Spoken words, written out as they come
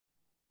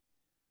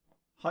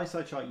Hi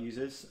SciChart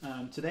users,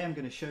 today I'm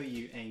going to show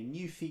you a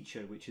new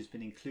feature which has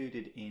been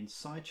included in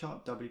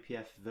SciChart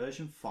WPF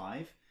version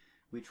 5,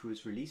 which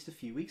was released a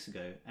few weeks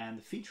ago, and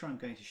the feature I'm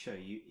going to show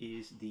you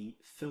is the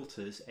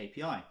Filters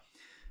API.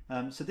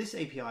 So this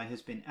API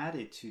has been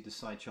added to the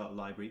SciChart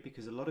library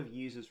because a lot of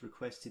users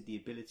requested the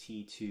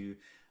ability to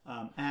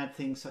add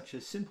things such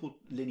as simple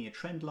linear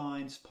trend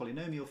lines,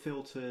 polynomial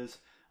filters,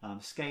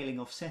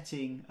 scaling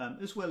offsetting,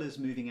 as well as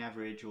moving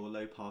average or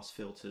low pass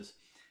filters.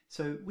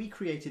 So we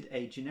created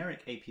a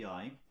generic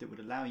API that would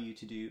allow you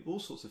to do all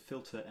sorts of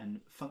filter and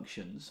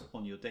functions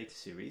on your data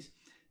series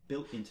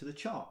built into the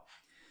chart.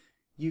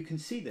 You can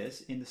see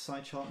this in the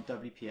SciChart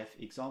WPF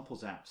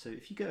examples app. So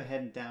if you go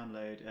ahead and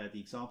download the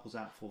examples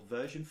app for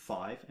version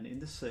 5 and in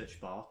the search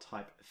bar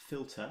type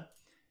filter,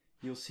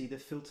 you'll see the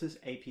Filters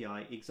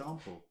API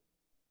example.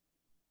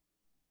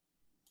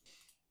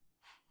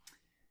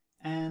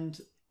 And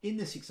in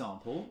this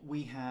example,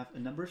 we have a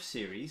number of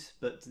series,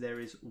 but there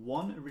is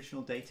one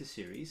original data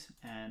series,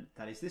 and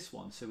that is this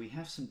one. So we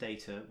have some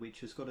data which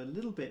has got a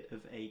little bit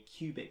of a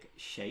cubic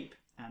shape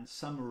and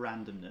some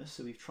randomness.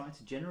 So we've tried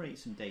to generate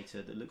some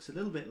data that looks a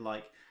little bit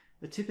like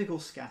a typical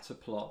scatter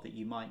plot that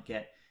you might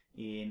get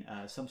in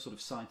some sort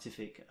of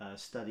scientific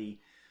study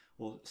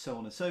or so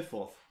on and so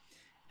forth.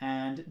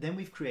 And then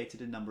we've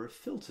created a number of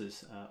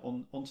filters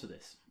onto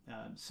this.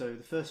 So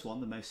the first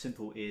one, the most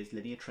simple, is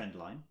linear trend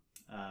line.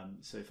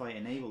 So if I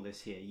enable this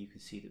here, you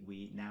can see that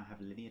we now have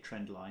a linear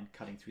trend line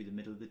cutting through the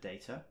middle of the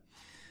data.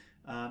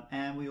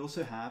 And we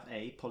also have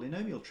a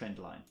polynomial trend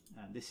line.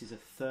 This is a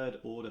third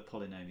order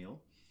polynomial,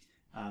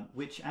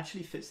 which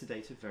actually fits the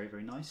data very,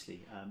 very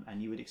nicely.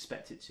 And you would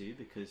expect it to,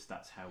 because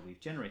that's how we've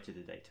generated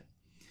the data.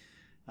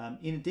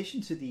 In addition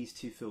to these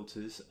two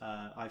filters,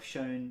 I've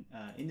shown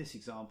in this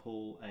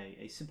example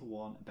a simple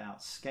one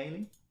about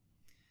scaling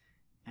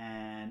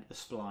and a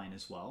spline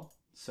as well.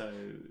 So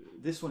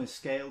this one is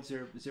scaled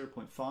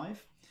 0.5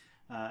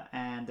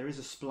 and there is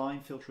a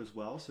spline filter as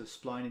well, so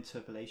spline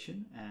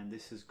interpolation, and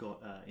this has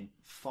got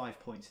 5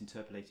 points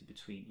interpolated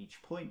between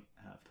each point.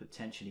 Put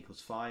tension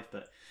equals 5,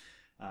 but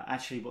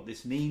actually what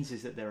this means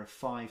is that there are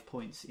 5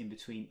 points in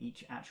between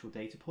each actual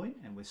data point,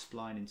 and we're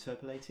spline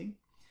interpolating.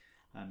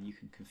 You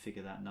can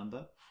configure that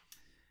number.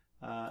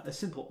 A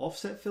simple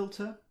offset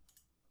filter.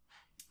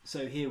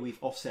 So here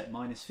we've offset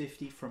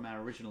 -50 from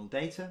our original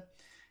data.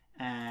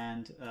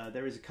 And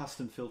there is a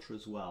custom filter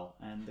as well,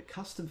 and the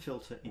custom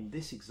filter in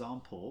this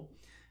example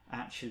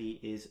actually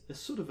is a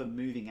sort of a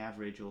moving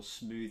average or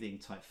smoothing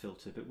type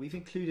filter, but we've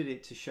included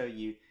it to show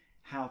you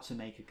how to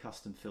make a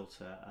custom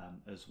filter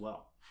as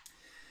well.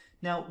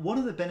 Now, one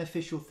of the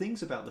beneficial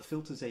things about the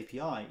Filters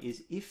API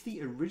is if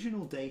the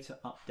original data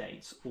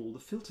updates, all the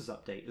filters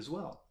update as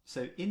well.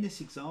 So in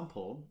this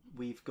example,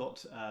 we've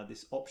got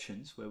this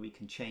options where we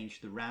can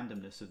change the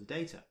randomness of the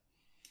data.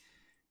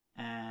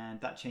 And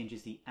that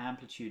changes the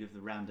amplitude of the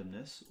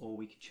randomness, or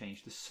we can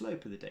change the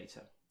slope of the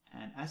data.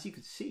 And as you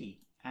can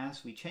see,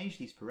 as we change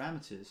these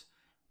parameters,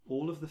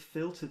 all of the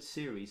filtered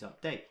series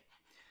update.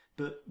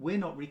 But we're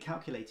not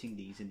recalculating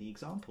these in the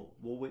example.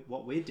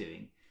 What we're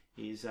doing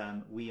is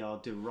we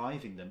are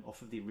deriving them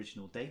off of the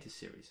original data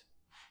series.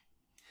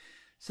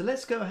 So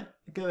let's go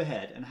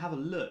ahead and have a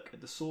look at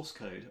the source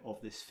code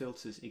of this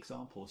filters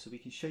example so we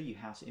can show you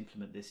how to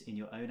implement this in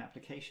your own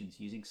applications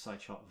using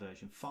SciChart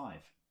version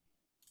 5.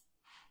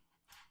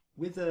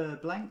 With a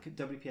blank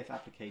WPF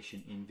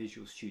application in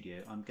Visual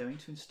Studio, I'm going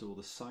to install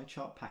the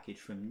SciChart package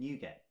from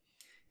NuGet.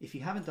 If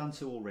you haven't done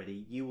so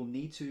already, you will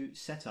need to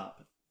set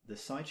up the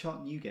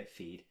SciChart NuGet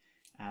feed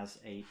as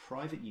a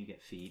private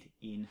NuGet feed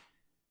in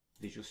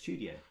Visual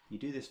Studio. You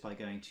do this by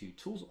going to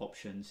Tools,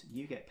 Options,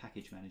 NuGet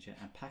Package Manager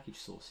and Package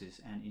Sources,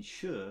 and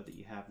ensure that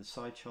you have the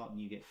SciChart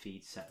NuGet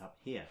feed set up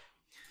here.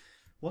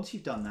 Once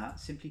you've done that,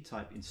 simply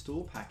type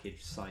Install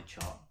Package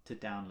SciChart to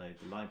download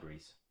the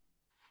libraries.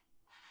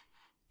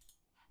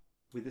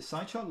 With the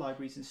SciChart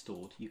libraries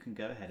installed, you can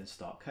go ahead and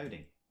start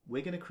coding.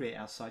 We're going to create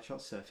our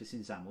SciChart surface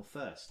in XAML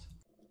first.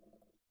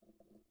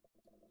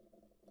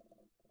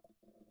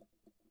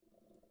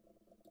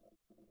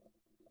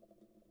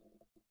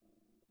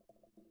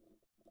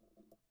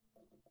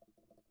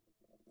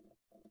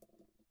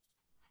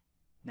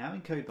 Now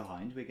in Code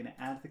Behind, we're going to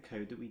add the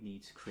code that we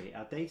need to create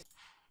our data.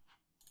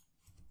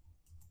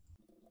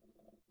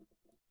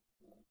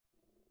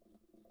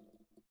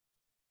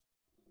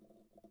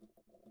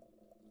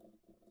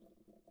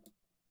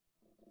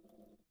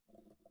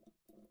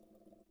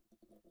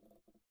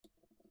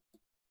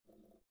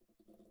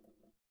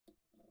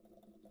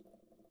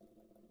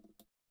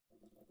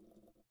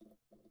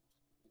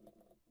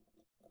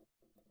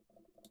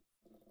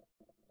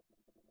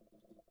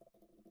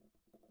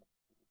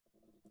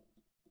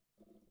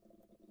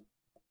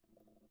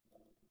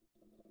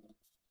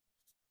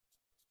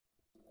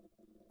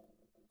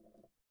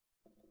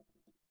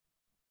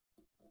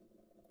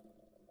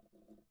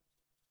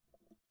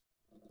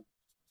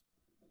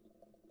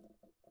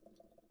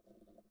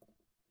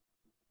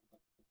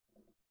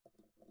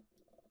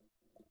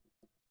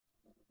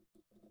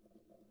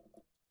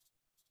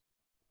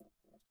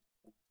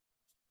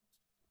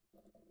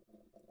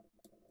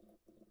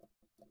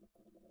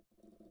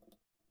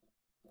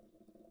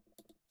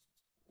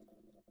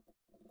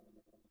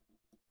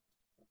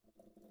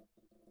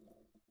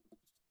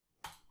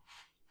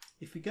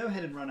 If we go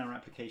ahead and run our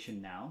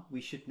application now,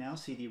 we should now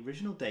see the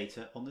original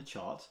data on the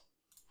chart.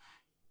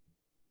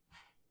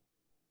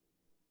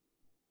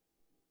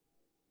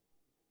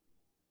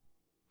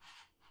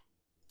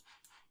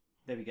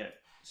 There we go.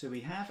 So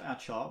we have our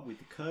chart with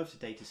the curved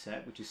data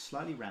set, which is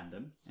slightly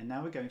random, and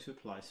now we're going to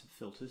apply some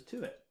filters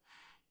to it.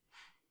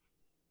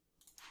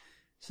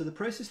 So the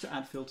process to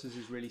add filters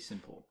is really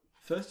simple.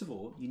 First of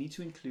all, you need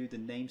to include the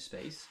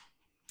namespace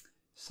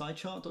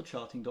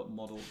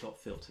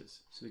SciChart.charting.model.filters.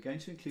 So we're going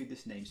to include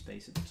this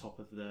namespace at the top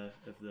of the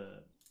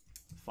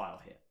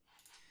file here.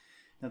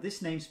 Now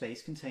this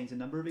namespace contains a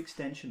number of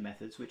extension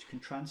methods which can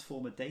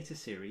transform a data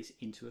series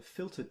into a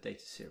filtered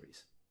data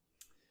series.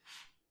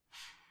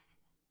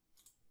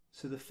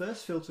 So the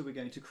first filter we're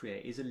going to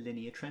create is a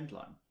linear trend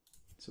line.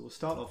 So we'll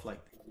start off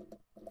like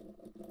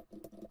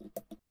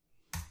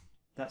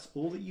that's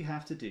all that you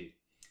have to do.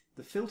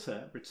 The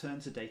filter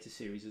returns a data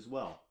series as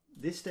well.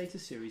 This data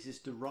series is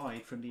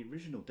derived from the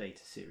original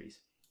data series.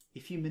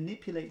 If you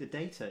manipulate the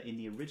data in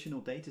the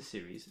original data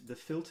series, the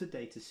filtered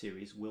data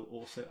series will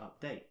also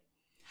update.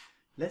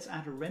 Let's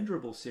add a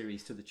renderable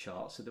series to the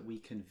chart so that we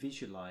can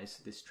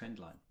visualize this trend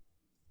line.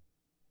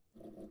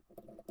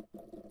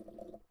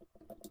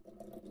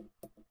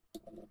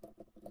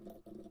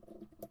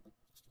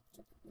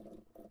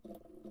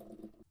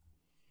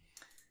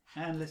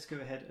 And let's go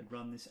ahead and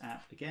run this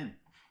app again.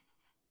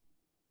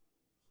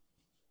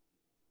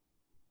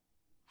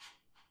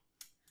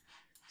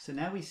 So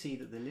now we see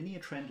that the linear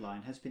trend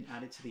line has been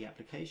added to the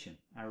application.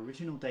 Our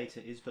original data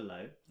is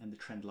below and the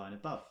trend line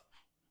above.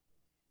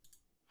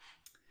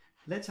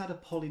 Let's add a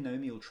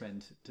polynomial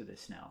trend to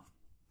this now.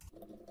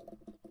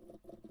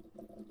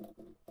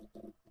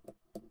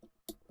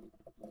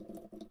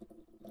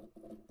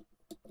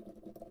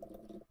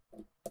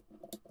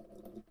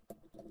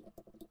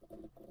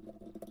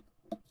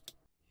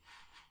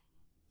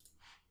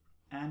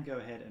 And go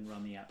ahead and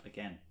run the app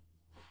again.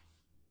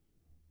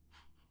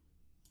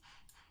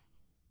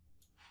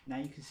 Now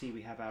you can see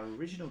we have our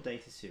original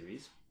data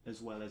series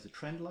as well as a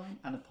trend line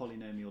and a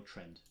polynomial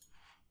trend.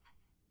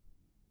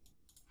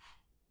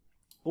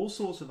 All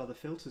sorts of other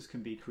filters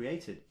can be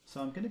created, so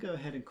I'm going to go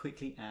ahead and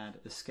quickly add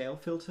a scale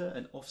filter,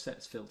 an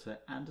offsets filter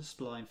and a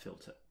spline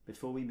filter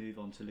before we move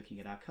on to looking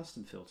at our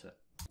custom filter.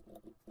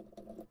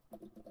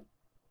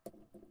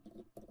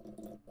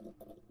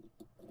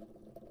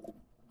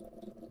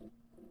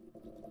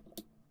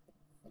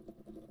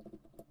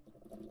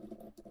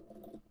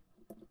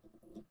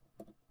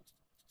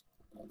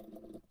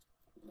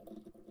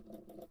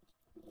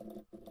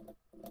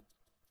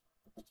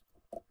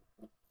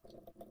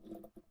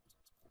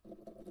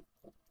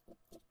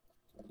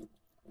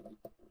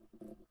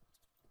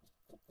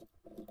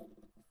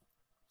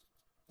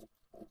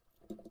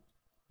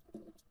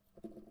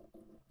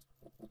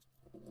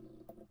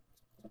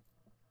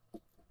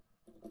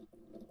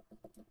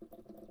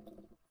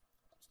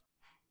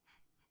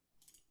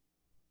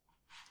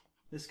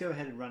 Let's go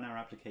ahead and run our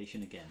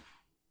application again.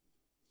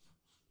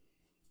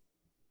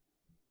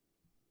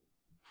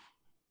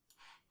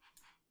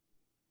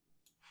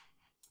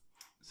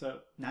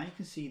 So now you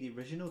can see the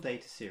original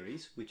data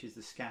series, which is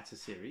the scatter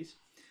series,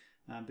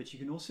 but you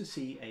can also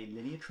see a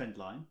linear trend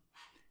line,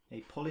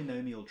 a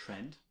polynomial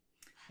trend,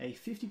 a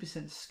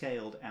 50%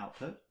 scaled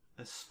output,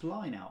 a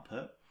spline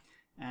output,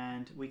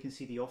 and we can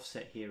see the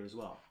offset here as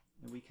well.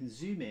 And we can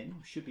zoom in,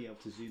 we should be able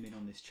to zoom in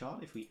on this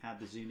chart if we add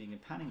the zooming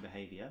and panning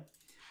behavior,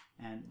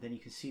 and then you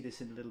can see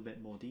this in a little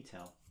bit more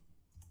detail.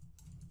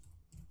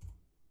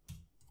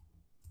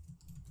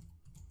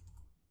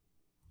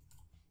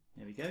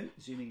 There we go,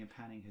 zooming and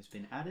panning has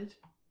been added.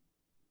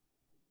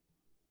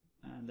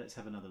 And let's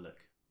have another look.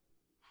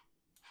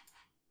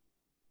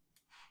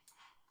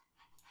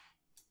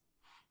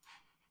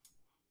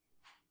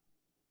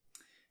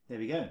 There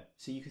we go.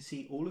 So you can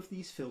see all of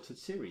these filtered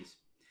series.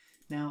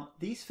 Now,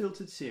 these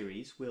filtered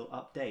series will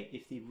update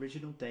if the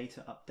original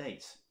data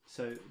updates.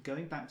 So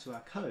going back to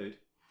our code,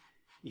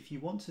 if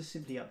you want to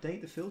simply update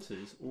the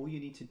filters, all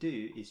you need to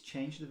do is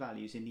change the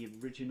values in the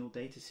original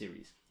data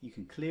series. You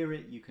can clear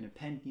it, you can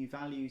append new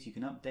values, you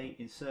can update,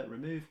 insert,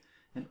 remove,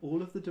 and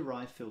all of the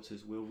derived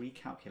filters will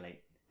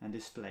recalculate and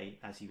display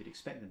as you would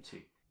expect them to.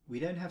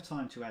 We don't have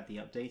time to add the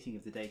updating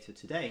of the data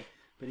today,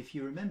 but if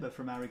you remember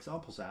from our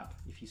examples app,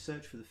 if you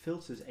search for the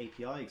filters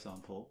API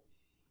example,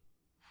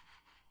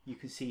 you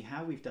can see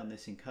how we've done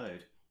this in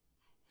code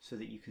so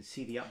that you can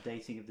see the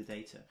updating of the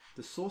data.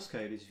 The source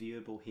code is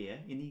viewable here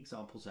in the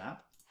examples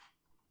app.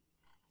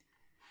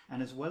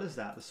 And as well as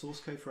that, the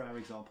source code for our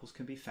examples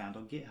can be found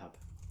on GitHub.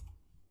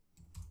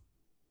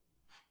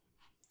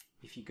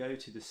 If you go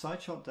to the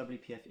SciChart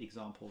WPF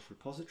examples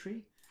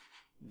repository,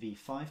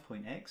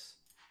 v5.x,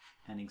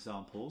 and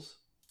examples,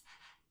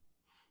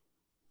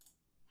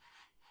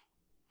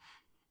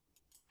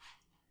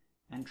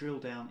 and drill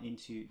down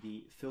into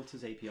the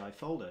filters API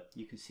folder,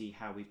 you can see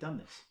how we've done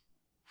this.